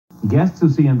Guests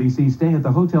of CNBC stay at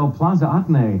the Hotel Plaza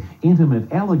Atene, intimate,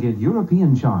 elegant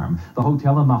European charm. The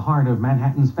hotel in the heart of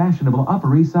Manhattan's fashionable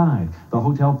Upper East Side. The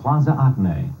Hotel Plaza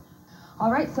Atene.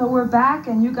 All right, so we're back,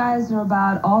 and you guys are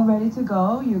about all ready to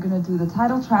go. You're going to do the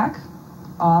title track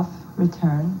off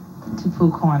Return to Pooh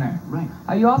Corner. Right.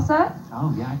 Are you all set?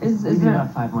 Oh, yeah. Is we need there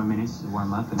about 5 more minutes to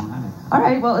warm up and have it. All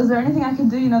right, well, is there anything I can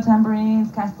do? You know,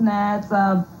 tambourines, castanets,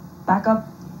 backup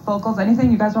vocals,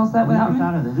 anything? You guys are all set without me?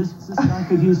 I never thought of it. This song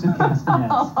could use some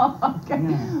castanets. Oh, okay.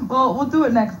 Yeah. Well, we'll do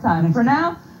it next time. For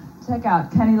now, check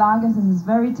out Kenny Loggins and his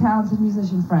very talented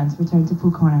musician friends. Return to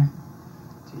Pooh Corner.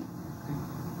 2, 3,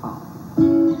 4.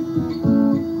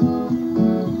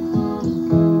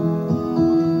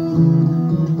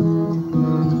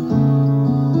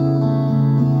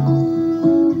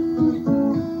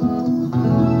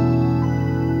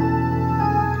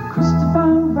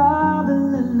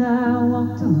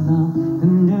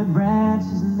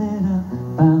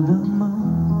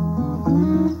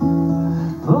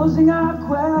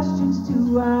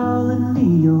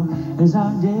 As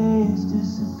our days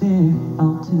disappear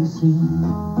all too soon.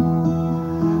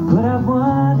 But I've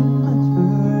wandered much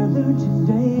further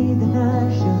today than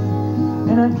I should,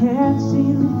 and I can't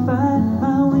seem to find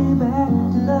my way back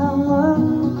to the one.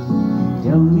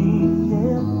 Tell me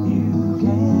if you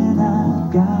can, I've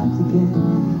got to get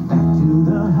back to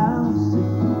the house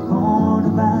at the corner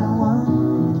by one.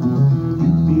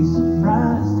 You'd be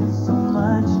surprised, there's so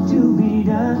much to be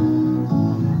done.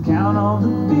 Count all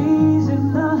the bees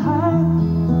in the hive,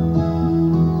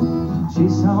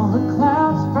 chase all the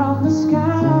clouds from the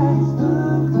skies,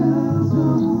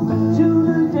 back to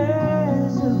the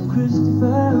days of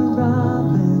Christopher,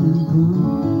 Robin, and Pooh.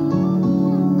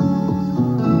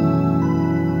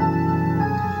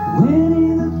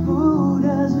 Winnie the Pooh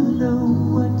doesn't know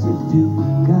what to do,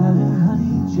 got a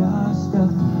honey jar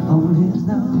stuck on his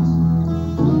nose.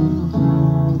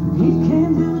 He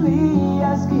came to me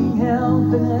asking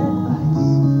help and advice.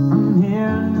 From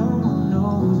here no one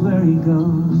knows where he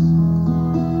goes.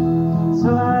 So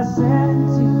I sent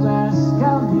to ask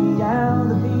how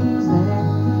the bees there,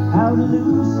 how to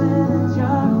loosen a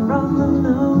jar from the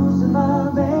nose of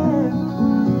a bear.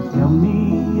 Tell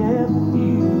me if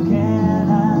you can,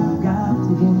 I've got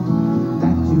to get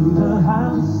back to the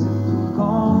house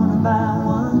corner by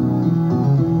one.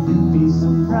 You'd be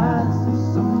surprised, there's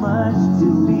so much to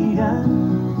be done.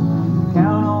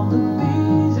 Count all the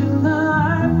bees in the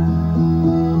hive,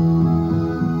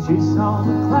 chase all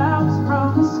the clouds from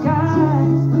the sky.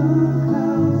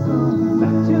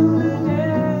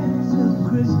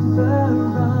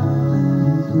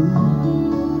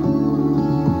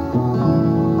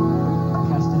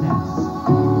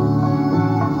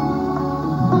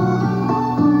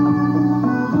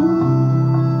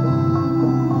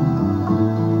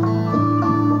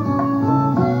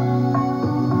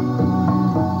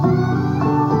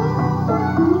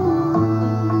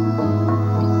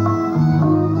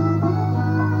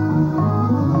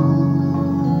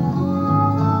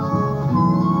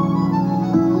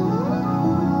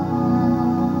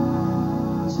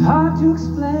 Hard to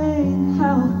explain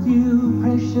how a few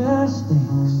precious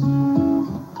things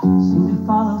seem to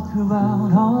follow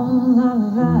throughout all our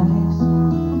lives.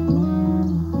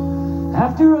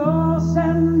 After all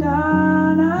said and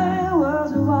done, I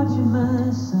was watching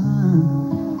my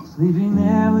son, sleeping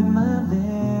there with my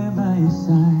bear by his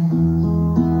side.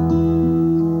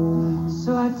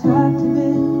 So I tucked him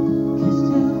in, kissed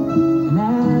him, and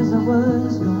as I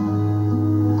was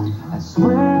gone, I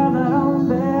swear that old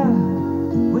bear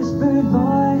whispered,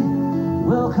 boy,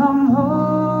 welcome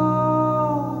home.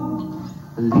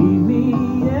 Believe me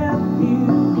if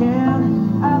you can,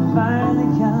 I finally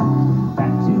come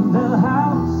back to the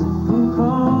house at Pooh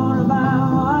Corner by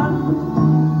one.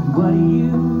 What do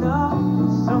you know?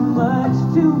 So much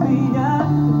to be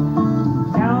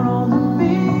done. Count all the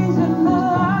bees in the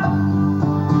hive,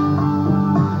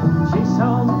 chase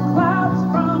all the clouds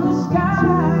from the sky.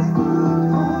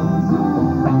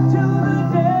 Back to the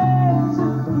days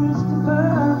of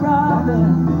Christopher Robin,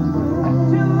 back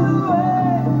to the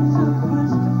ways of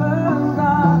Christopher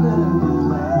Robin,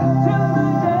 back to the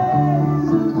days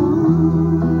of Pooh.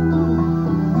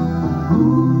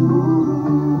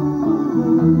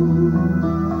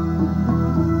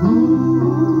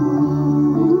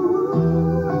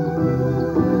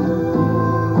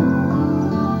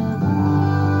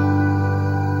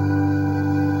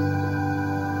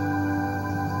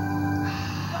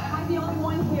 Am I the only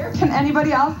one here? Can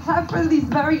anybody else clap for these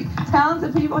very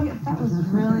talented people here? That was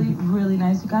really, really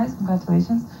nice, you guys.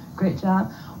 Congratulations. Great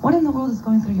job. What in the world is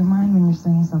going through your mind when you're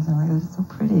singing something like this? It's so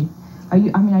pretty. Are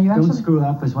you Don't actually... screw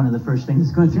up was one of the first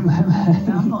things going through my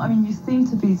mind. No, I mean, you seem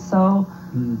to be so...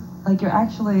 Like you're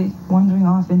actually wandering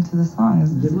off into the song.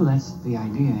 Well, that's the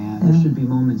idea, yeah. There should be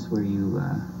moments where you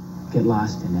get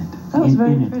lost in it. That was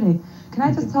very pretty. Can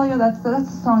I just tell you, that's the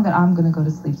song that I'm going to go to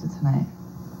sleep to tonight.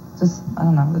 Just, I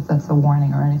don't know if that's a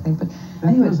warning or anything, but that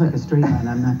anyway. feels like a straight line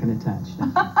I'm not going to touch.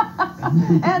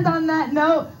 And on that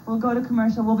note, we'll go to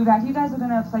commercial. We'll be back. You guys are going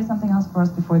to play something else for us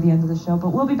before the end of the show, but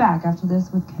we'll be back after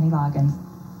this with Kenny Loggins.